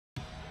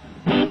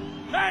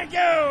Thank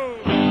you.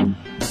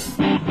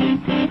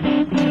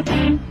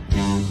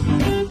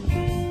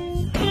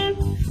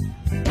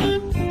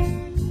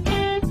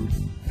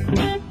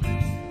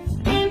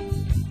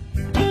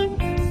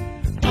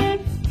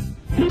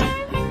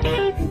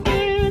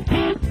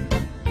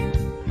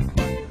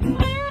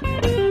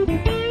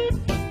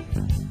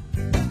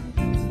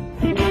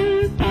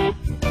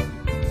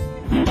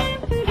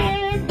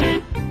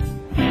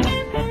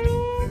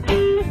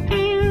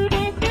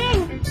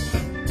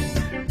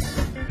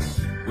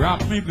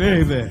 Rock me,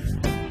 baby.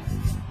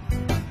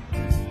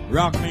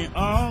 Rock me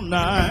all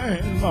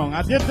night long.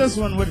 I did this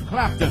one with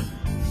Clapton.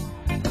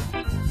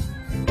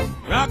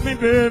 Rock me,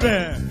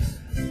 baby.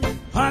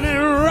 Honey,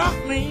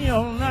 rock me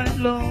all night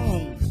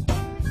long.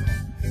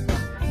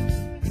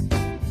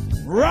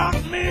 Rock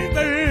me,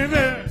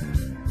 baby.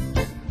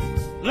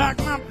 Like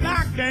my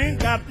back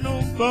ain't got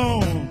no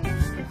bone.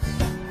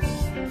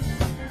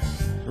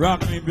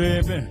 Rock me,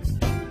 baby.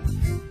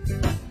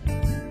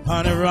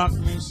 Honey, rock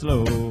me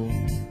slow.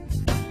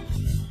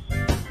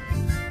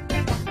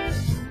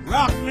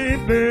 Rock me,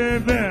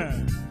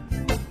 baby.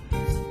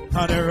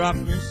 Honey, rock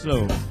me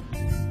slow.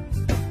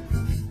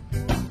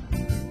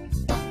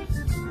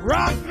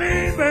 Rock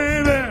me,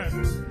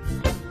 baby,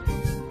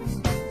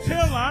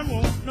 till I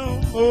won't no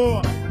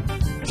more.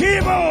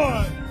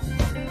 Keyboard.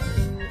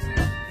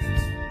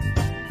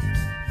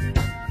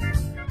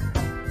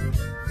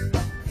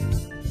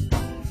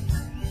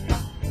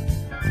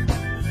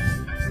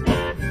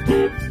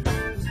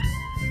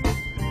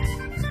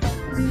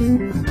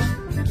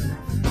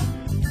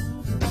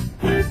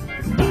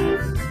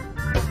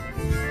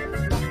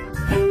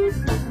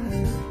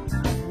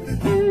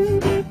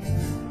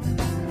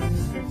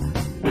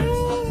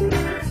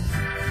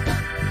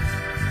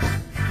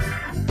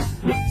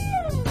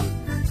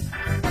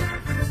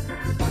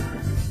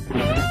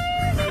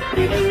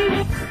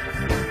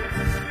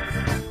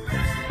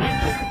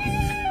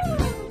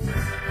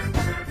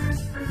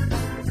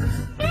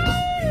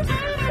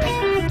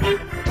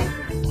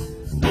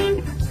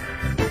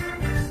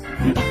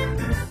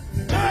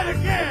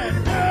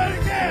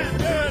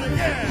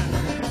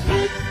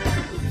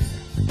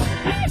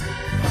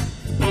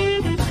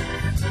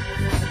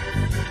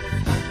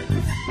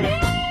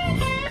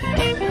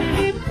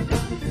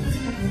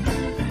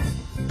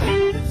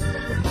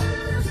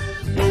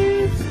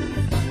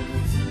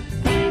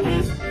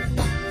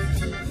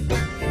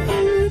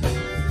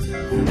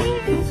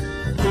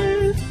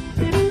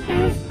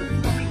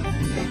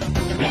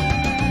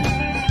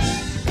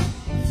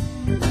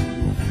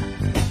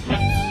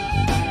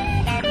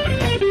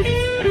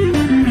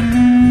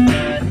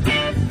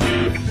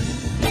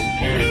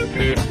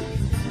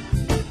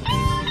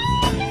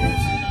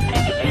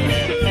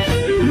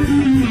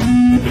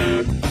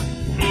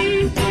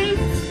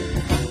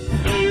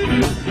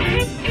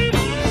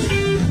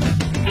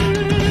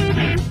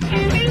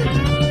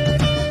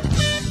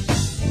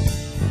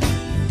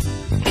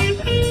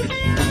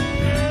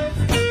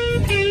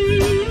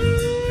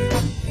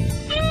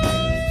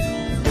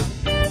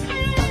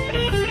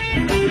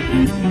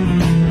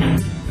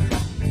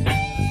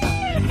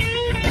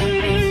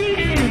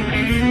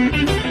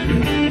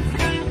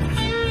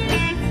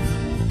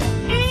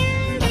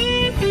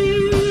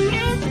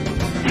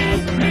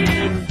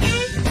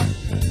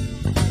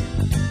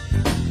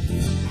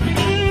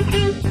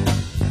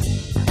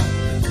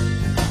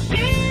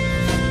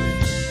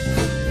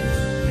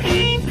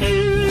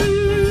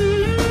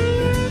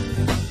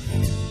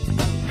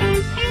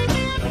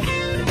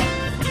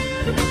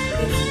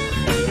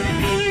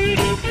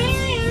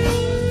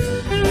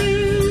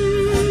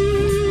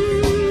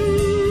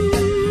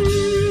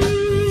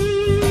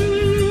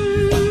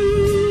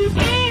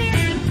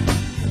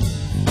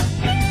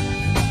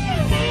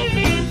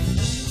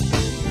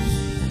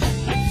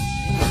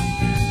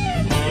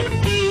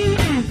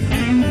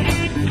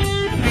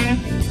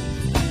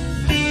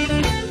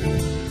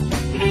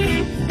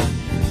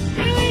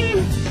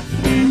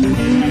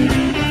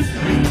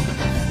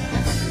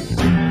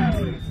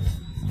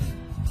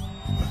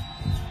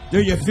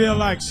 Do you feel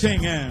like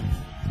singing?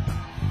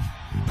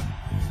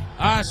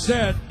 I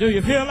said, do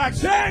you feel like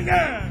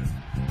singing?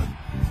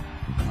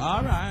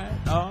 All right,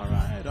 all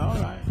right, all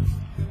right.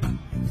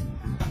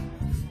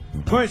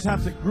 First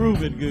have to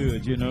groove it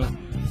good, you know.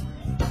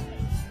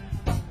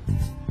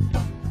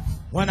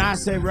 When I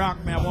say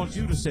rock me, I want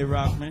you to say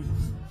rock me.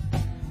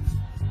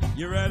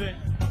 You ready?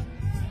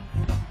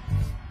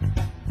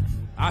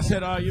 I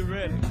said, are you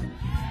ready?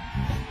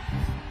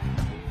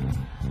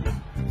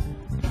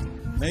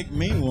 Make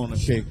me want to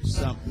shake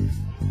something.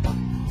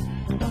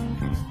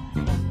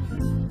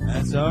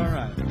 That's all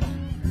right.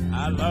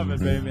 I love it,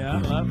 baby. I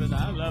love it.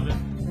 I love it.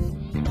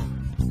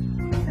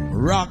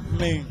 Rock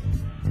me.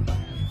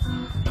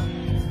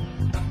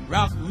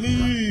 Rock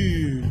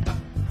me.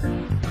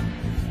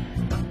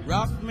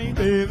 Rock me,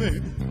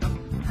 baby.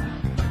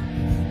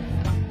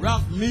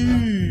 Rock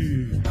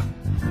me.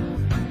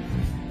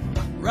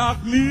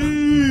 Rock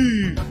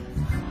me.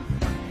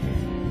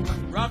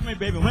 Rock me,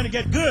 baby. When it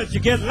get good, you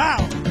get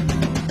loud.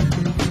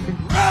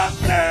 Rock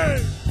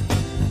me!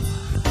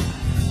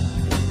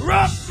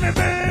 Rock me,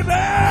 baby!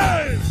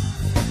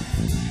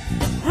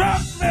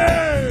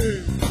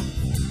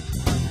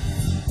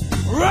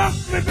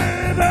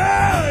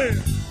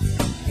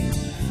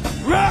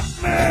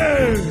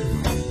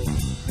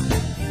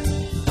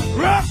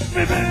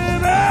 me, baby.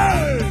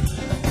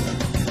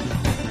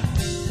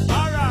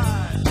 All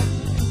right.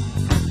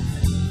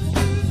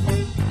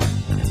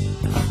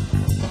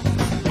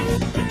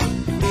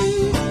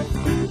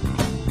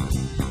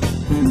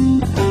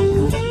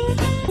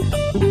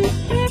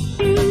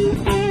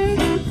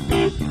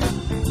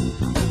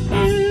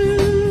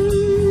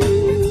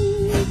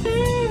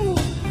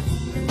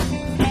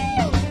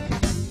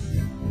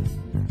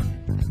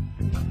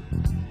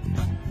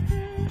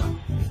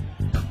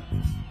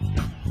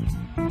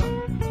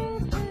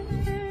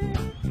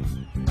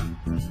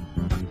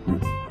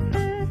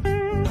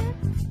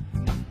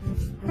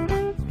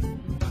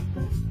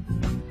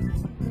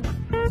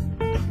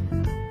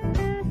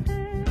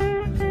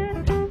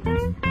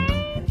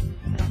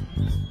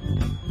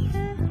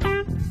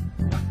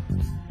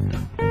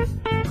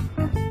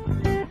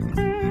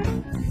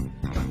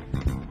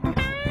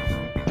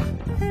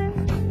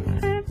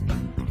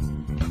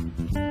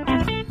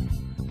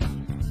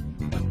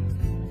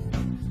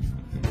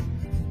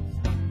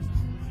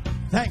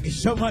 Thank you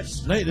so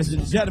much, ladies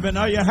and gentlemen.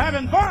 Are you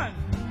having fun?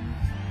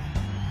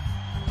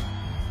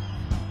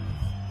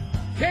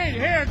 Can't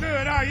hear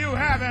good. Are you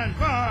having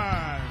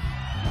fun?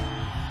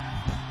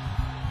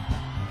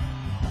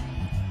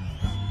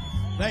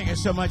 Thank you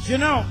so much. You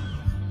know,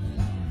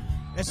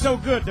 it's so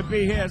good to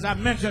be here, as I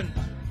mentioned,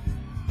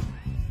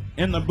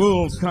 in the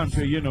Bulls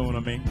country, you know what I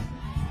mean.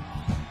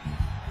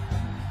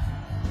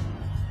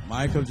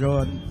 Michael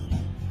Jordan.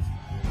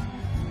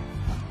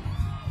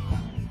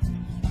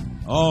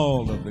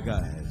 All of the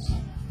guys.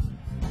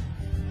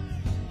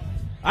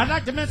 I'd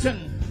like to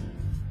mention,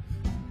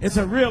 it's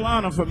a real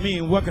honor for me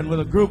working with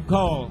a group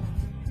called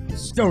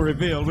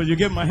Storyville. Will you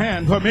give them a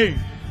hand for me?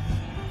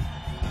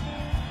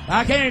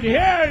 I can't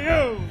hear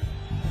you.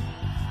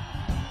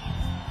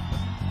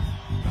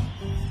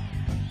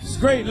 It's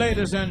great,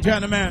 ladies and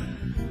gentlemen.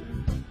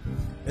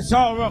 It's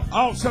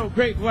also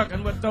great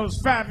working with those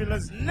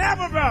fabulous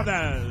Never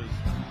Brothers.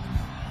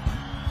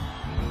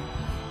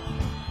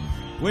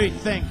 We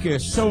thank you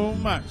so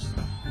much.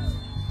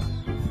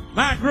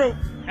 My group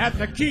at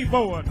the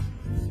keyboard,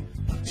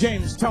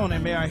 James Tony.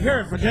 May I hear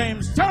it for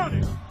James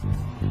Tony?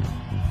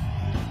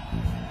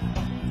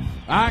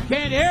 I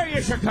can't hear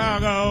you,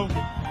 Chicago.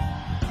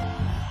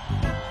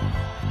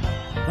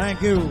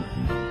 Thank you.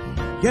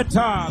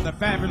 Guitar, the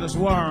fabulous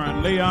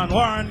Warren, Leon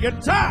Warren,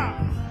 guitar.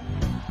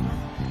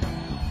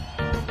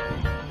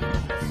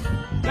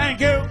 Thank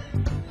you.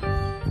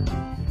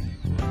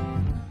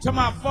 To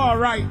my far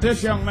right,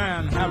 this young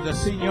man have the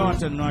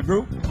seniority in my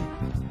group.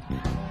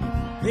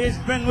 He's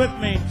been with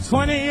me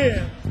 20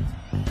 years.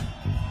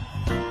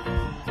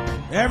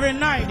 Every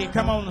night he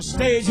come on the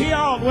stage, he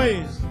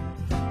always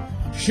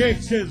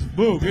shakes his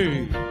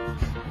boogie.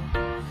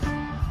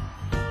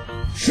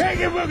 Shake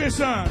your boogie,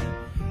 son.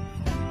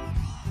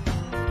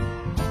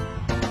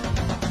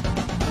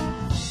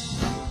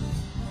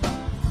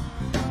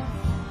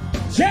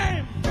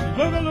 James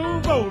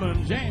Boogaloo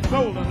Bolden. James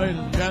Bolden, ladies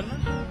and gentlemen.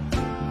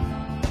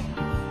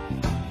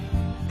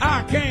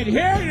 I can't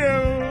hear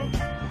you.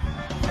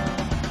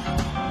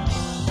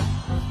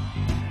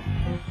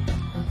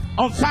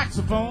 On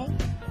saxophone,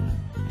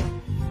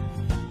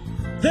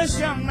 this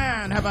young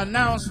man have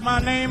announced my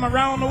name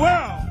around the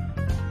world.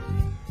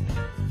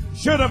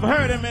 Should have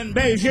heard him in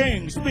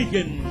Beijing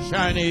speaking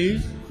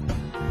Chinese.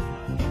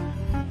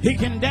 He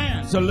can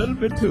dance a little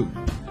bit too.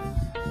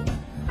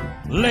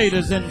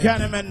 Ladies and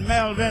gentlemen,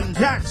 Melvin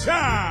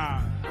Jackson.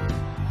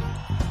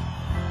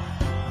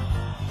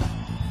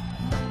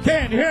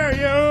 Can't hear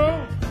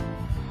you.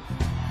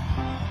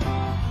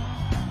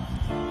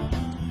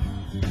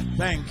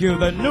 Thank you.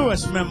 The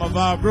newest member of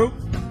our group.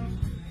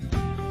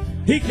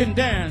 He can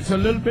dance a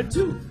little bit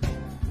too.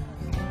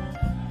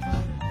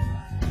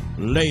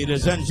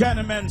 Ladies and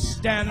gentlemen,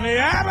 Stanley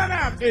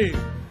Abernathy.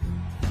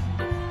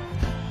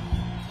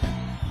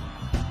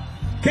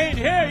 Can't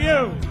hear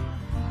you.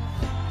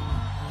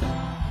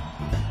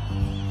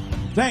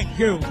 Thank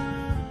you.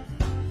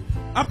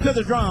 Up to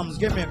the drums.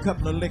 Give me a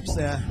couple of licks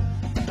there.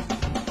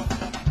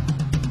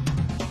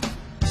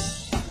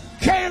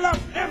 Caleb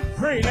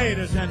Emprey,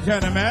 ladies and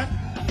gentlemen.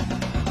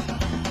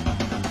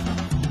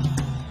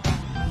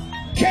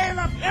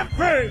 Caleb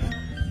Emprey.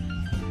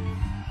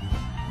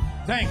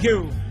 Thank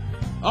you.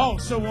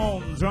 Also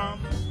on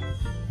drums.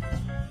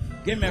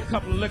 Give me a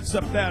couple of licks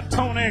up there.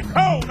 Tony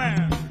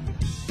Coleman.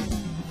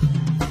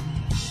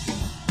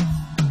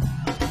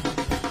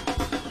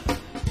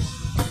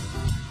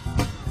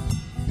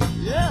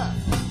 Yeah.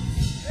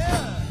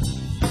 Yeah.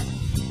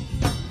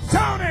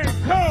 Tony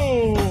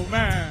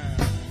Coleman.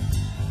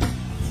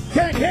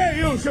 Can't hear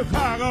you,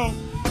 Chicago.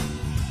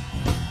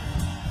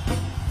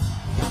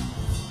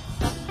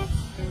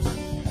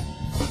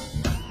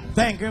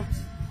 Thank you.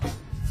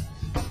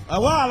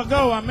 A while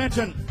ago, I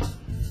mentioned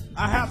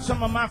I have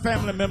some of my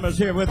family members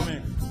here with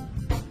me.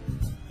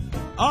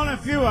 Only a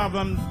few of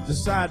them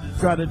decided to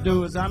try to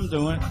do as I'm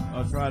doing,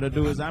 or try to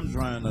do as I'm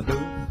trying to do.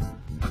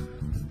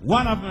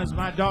 One of them is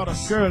my daughter,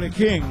 Shirley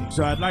King,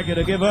 so I'd like you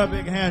to give her a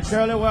big hand.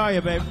 Shirley, where are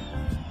you, baby?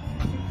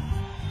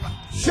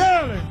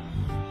 Shirley!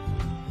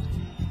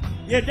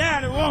 Your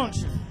daddy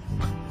wants you.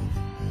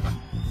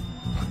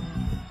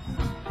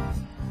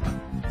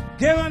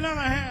 Give another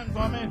hand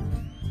for me.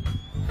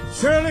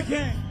 Shirley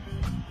King.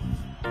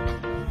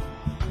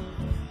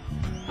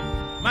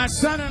 My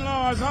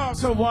son-in-law is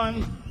also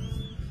one.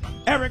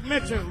 Eric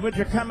Mitchell, would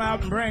you come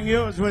out and bring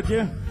yours, would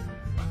you?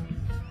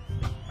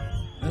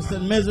 Mr.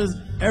 and Mrs.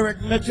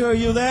 Eric Mitchell, are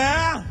you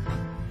there?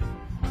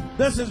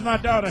 This is my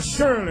daughter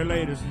Shirley,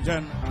 ladies and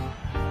gentlemen.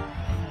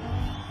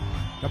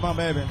 Come on,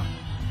 baby.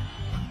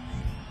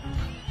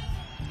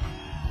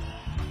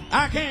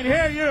 I can't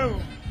hear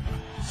you,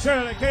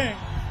 Shirley King.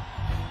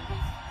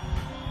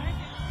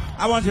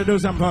 I want you to do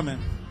something for me.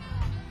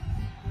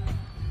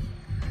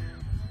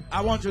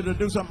 I want you to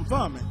do something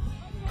for me.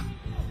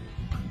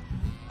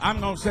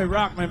 I'm going to say,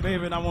 rock me,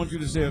 baby, and I want you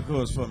to say a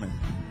chorus for me.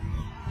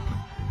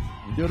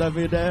 You do that for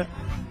your dad?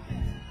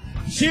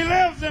 She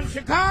lives in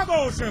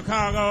Chicago,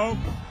 Chicago.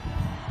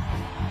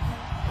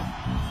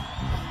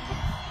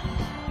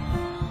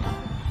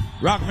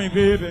 Rock me,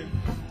 baby.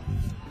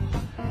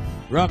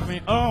 Rock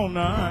me all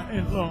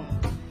night long.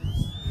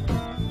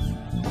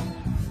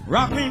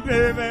 Rock me,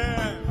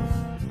 baby.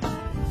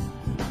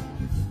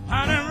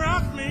 Honey,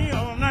 rock me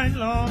all night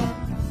long.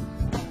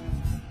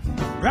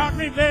 Rock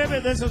me, baby.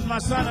 This is my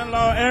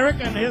son-in-law, Eric,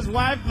 and his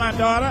wife, my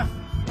daughter,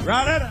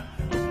 Rowletta.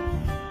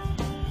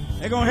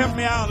 They're going to help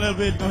me out a little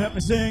bit. They're going to help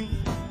me sing.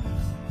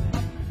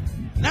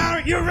 Now,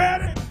 you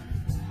ready?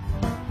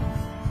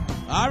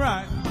 All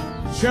right.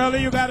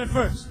 Shirley, you got it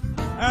first.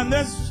 And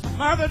this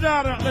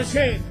mother-daughter,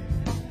 Lachey.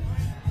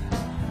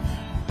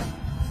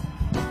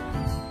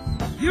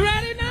 You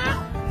ready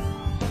now?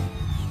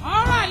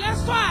 All right,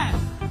 let's try it.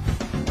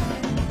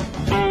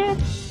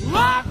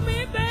 Rock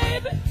me,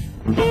 baby.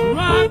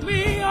 Rock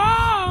me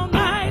all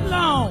night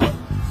long.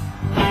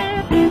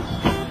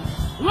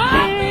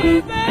 Rock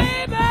me,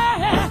 baby.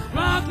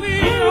 Rock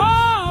me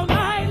all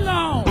night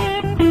long.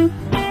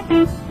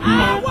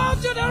 I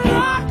want you to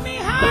rock me,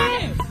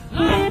 honey,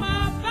 like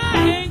my back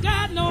ain't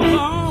got no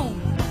bone.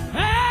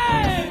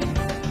 Hey!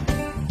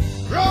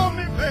 Roll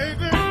me,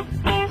 baby.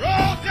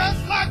 Roll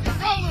just like you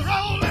roll a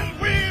rolling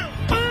wheel.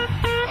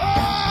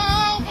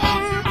 Oh,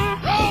 won't you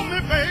roll me,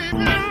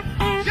 baby?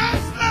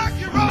 Just like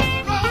you roll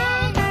a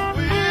rolling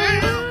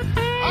wheel.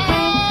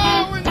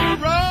 Oh, when you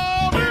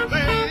roll me,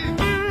 baby,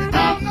 you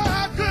don't know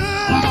how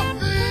good I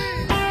feel.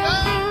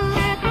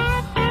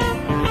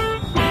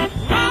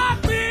 Rock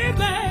me,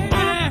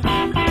 baby.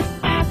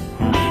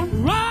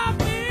 Rock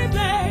me,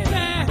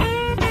 baby.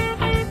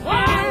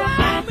 Why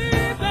rock me,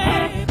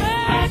 baby?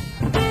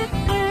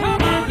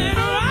 Come on and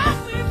rock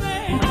me,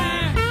 baby.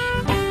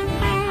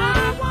 I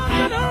want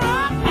you to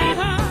rock me,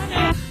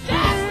 honey,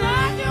 just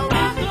like you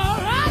rock the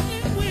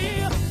rocking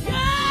wheel.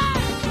 Yeah.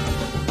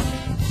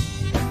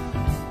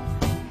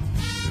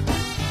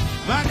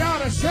 My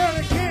daughter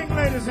Shirley King,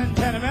 ladies and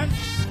gentlemen.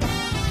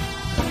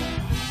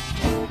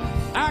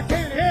 I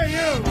can't hear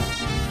you.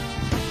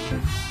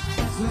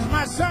 This is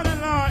my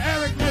son-in-law,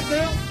 Eric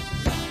Mitchell,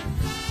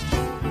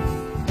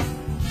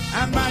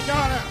 and my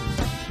daughter,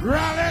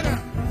 Rowletta.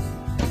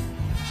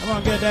 Come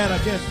on, get that a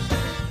kiss.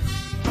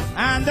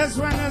 And this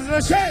one is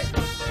Lachey.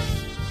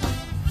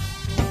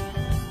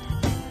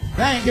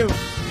 Thank you.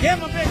 Give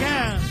him a big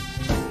hand.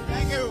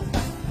 Thank you.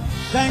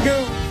 Thank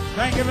you.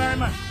 Thank you very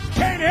much.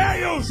 Can't hear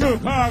you,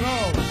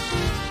 Chicago.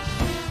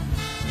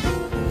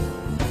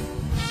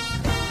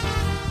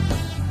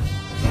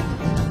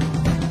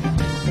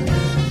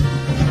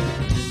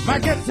 My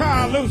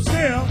guitar,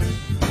 Lucille.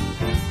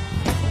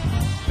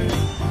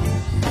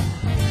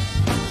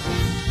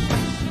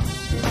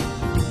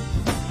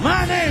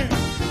 My name,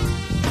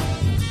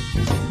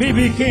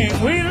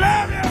 B.B.King. We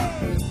love you.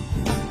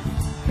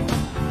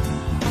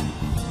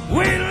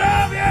 We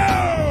love you.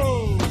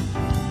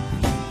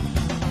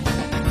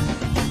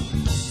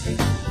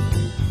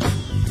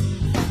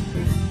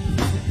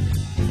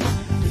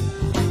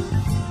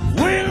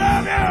 We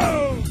love you.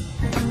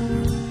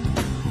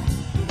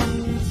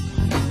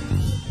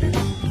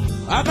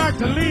 I'd like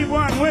to leave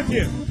one with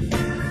you.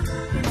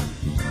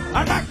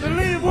 I'd like to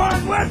leave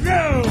one with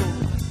you.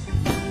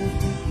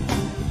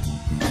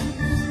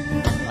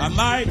 I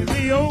might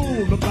be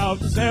old, about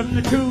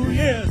 72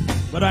 years,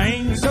 but I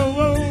ain't so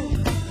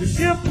old to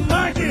shift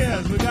my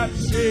gears. We got to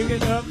shake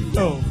it up and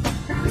go.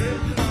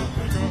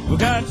 We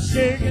got to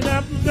shake it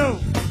up and go.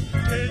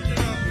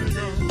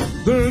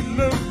 Good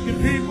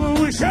looking people,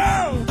 we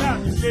sure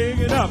got to shake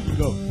it up and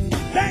go.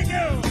 Thank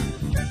you.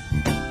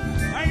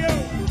 Thank you.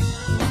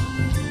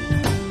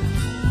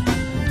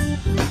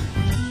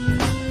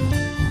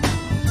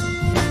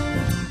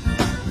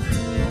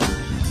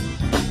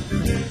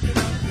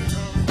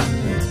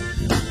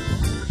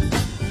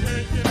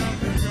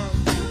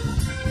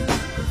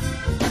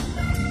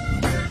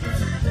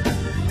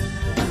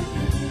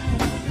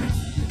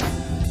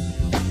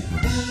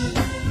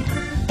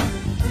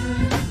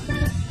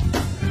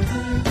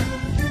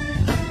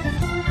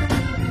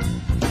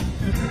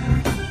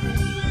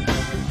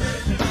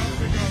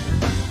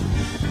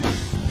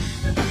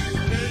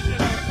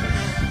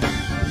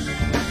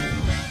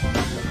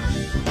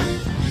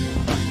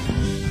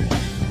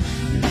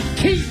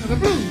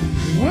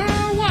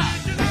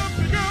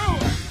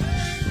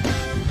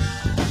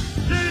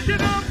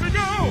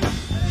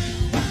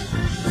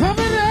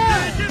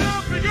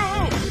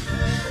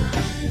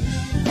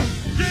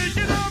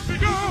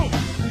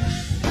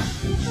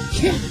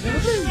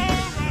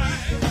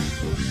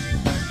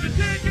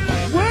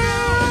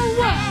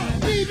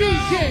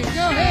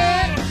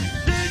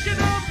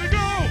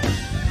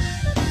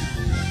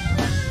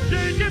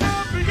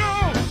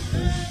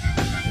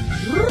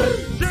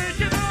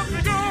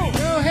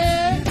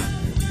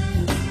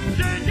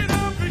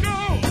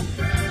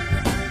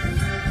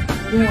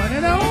 the one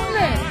and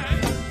only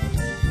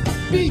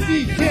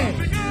B.B.King.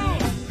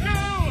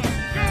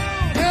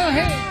 Go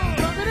ahead,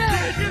 pump it up.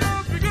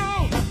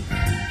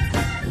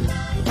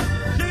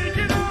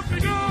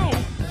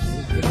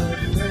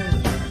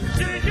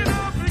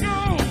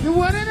 The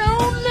one and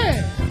only.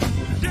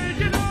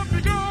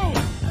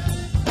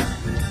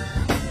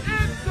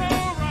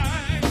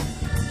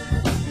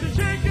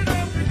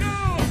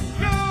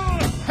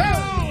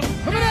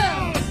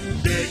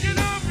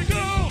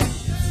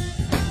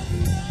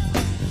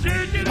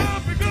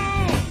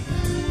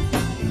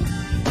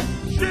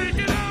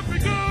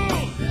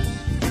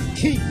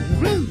 King of the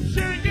blues.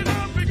 Shake it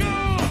up and go.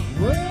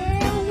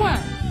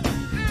 Worldwide.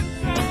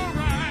 It's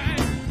alright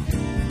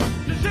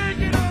to shake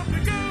it up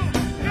and go.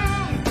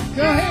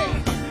 Go ahead.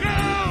 Go.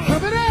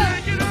 Pump it up.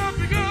 Shake it up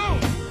and go.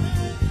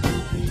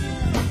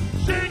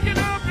 Shake it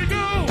up and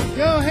go.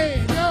 Go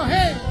ahead. Go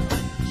ahead.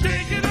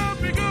 Shake it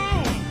up and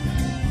go.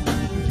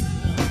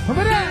 Pump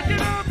it up. Shake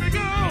it up and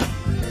go.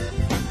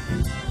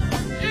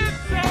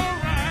 It's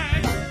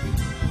alright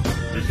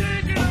to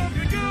shake it up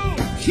and go.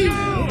 King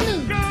of the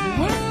blues.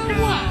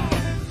 Worldwide.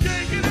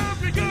 Shake it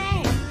up and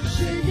go.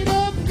 Shake it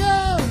up and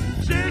go.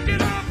 Shake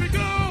it up and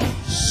go.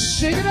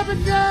 Shake it up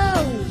and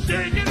go.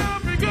 Shake it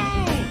up and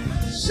go.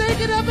 Shake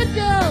it up and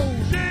go.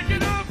 Shake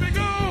it up and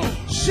go.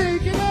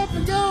 Shake it up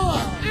and go.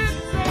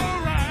 It's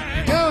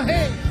alright. Go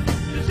ahead.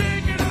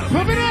 Shake it up.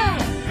 Pump it up.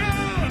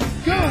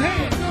 Go. Go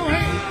ahead. Go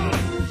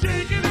ahead.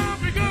 Shake it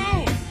up and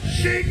go.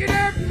 Shake it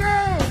up and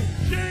go.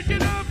 Shake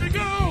it up and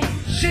go.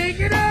 Shake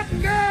it up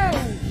and go.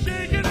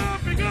 Shake it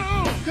up and go.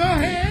 Go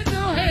ahead.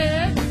 Go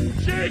ahead.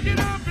 Shake it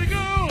up and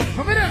go.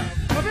 Pump it up.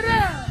 Pump it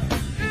up.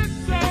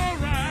 It's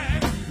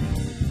alright.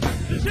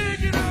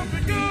 Shake it up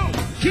and go.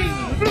 King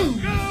of the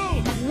blues.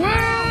 Go.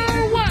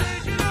 Worldwide.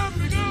 Shake it up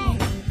and go.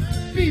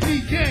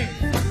 B.B.King.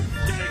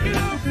 Shake it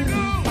up and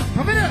go.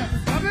 Pump it up.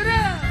 Pump it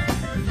up.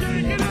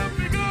 Shake it up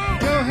and go.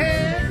 Go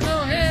ahead.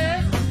 Go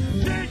ahead.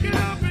 Shake it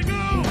up and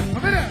go.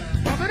 Pump it up.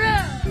 Pump it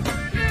up.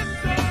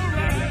 It's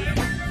alright.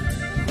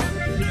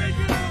 Shake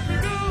it up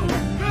and go.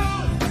 Go.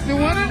 The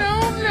one and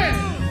only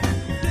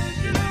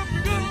Shake it up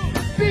and go.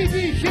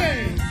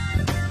 B.B.King.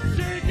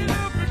 Shake it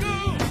up and go.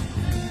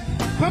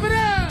 Pump it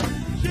up.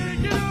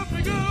 Shake it up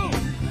and go.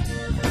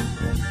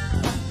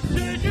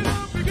 Shake it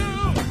up and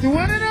go. The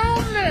one and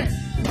only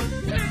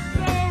It's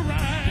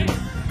alright.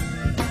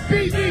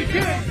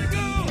 B.B.King.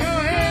 Go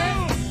ahead.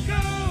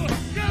 Go.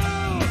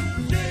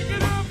 Shake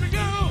it up and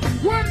go.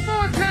 One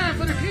more time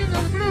for the King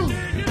of the blues.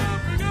 Shake it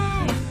up and go.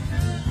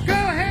 Go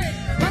ahead.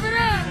 Pump it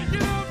up. Shake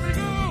it up and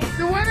go.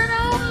 The one and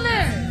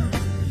only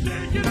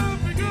Shake it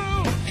up and go.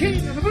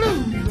 King of the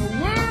blues. The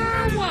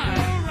worldwide.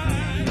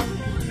 Alright.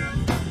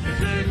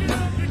 Shake it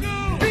up and go.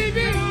 B.B.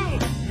 Go.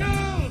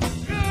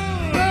 Go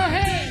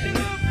ahead. Shake it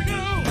up and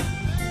go.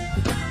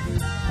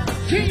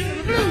 King of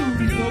the blues.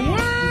 The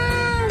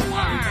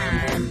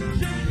worldwide.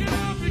 Shake it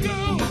up and go.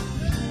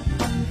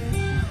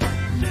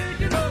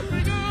 Shake it up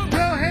and go.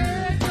 Go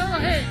ahead. Go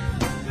ahead.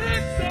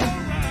 It's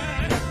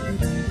alright.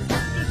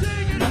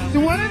 Shake it up. The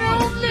one and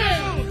only.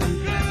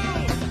 Go.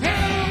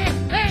 Hey,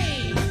 hey.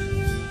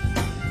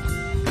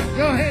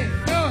 Go ahead.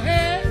 Go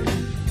ahead.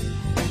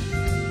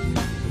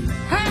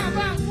 How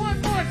about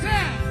one more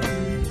time?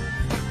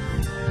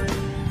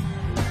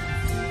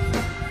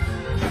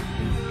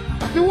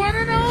 The one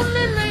and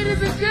only,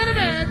 ladies and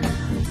gentlemen,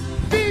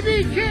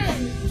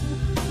 B.B.King,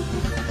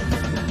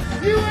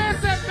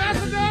 U.S.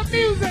 Ambassador of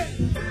Music,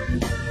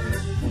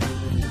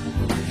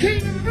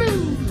 King of the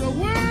Blues, the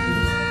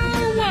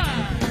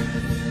worldwide.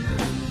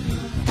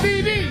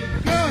 B.B.,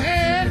 go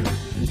ahead.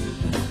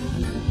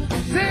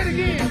 Say it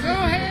again, go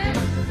ahead.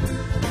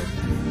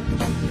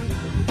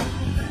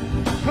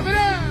 Pump it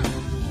up.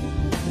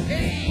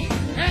 Hey,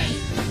 hey.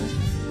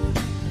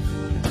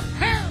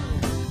 Hell.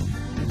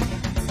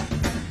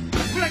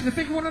 We'd like to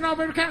thank you one and all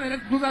very kindly. That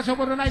concludes our show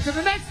for tonight. Till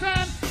the next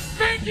time,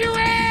 thank you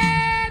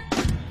and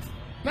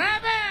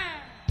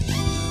bye-bye.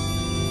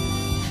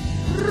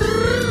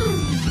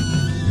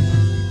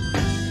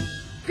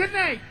 Good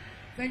night.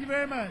 Thank you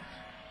very much.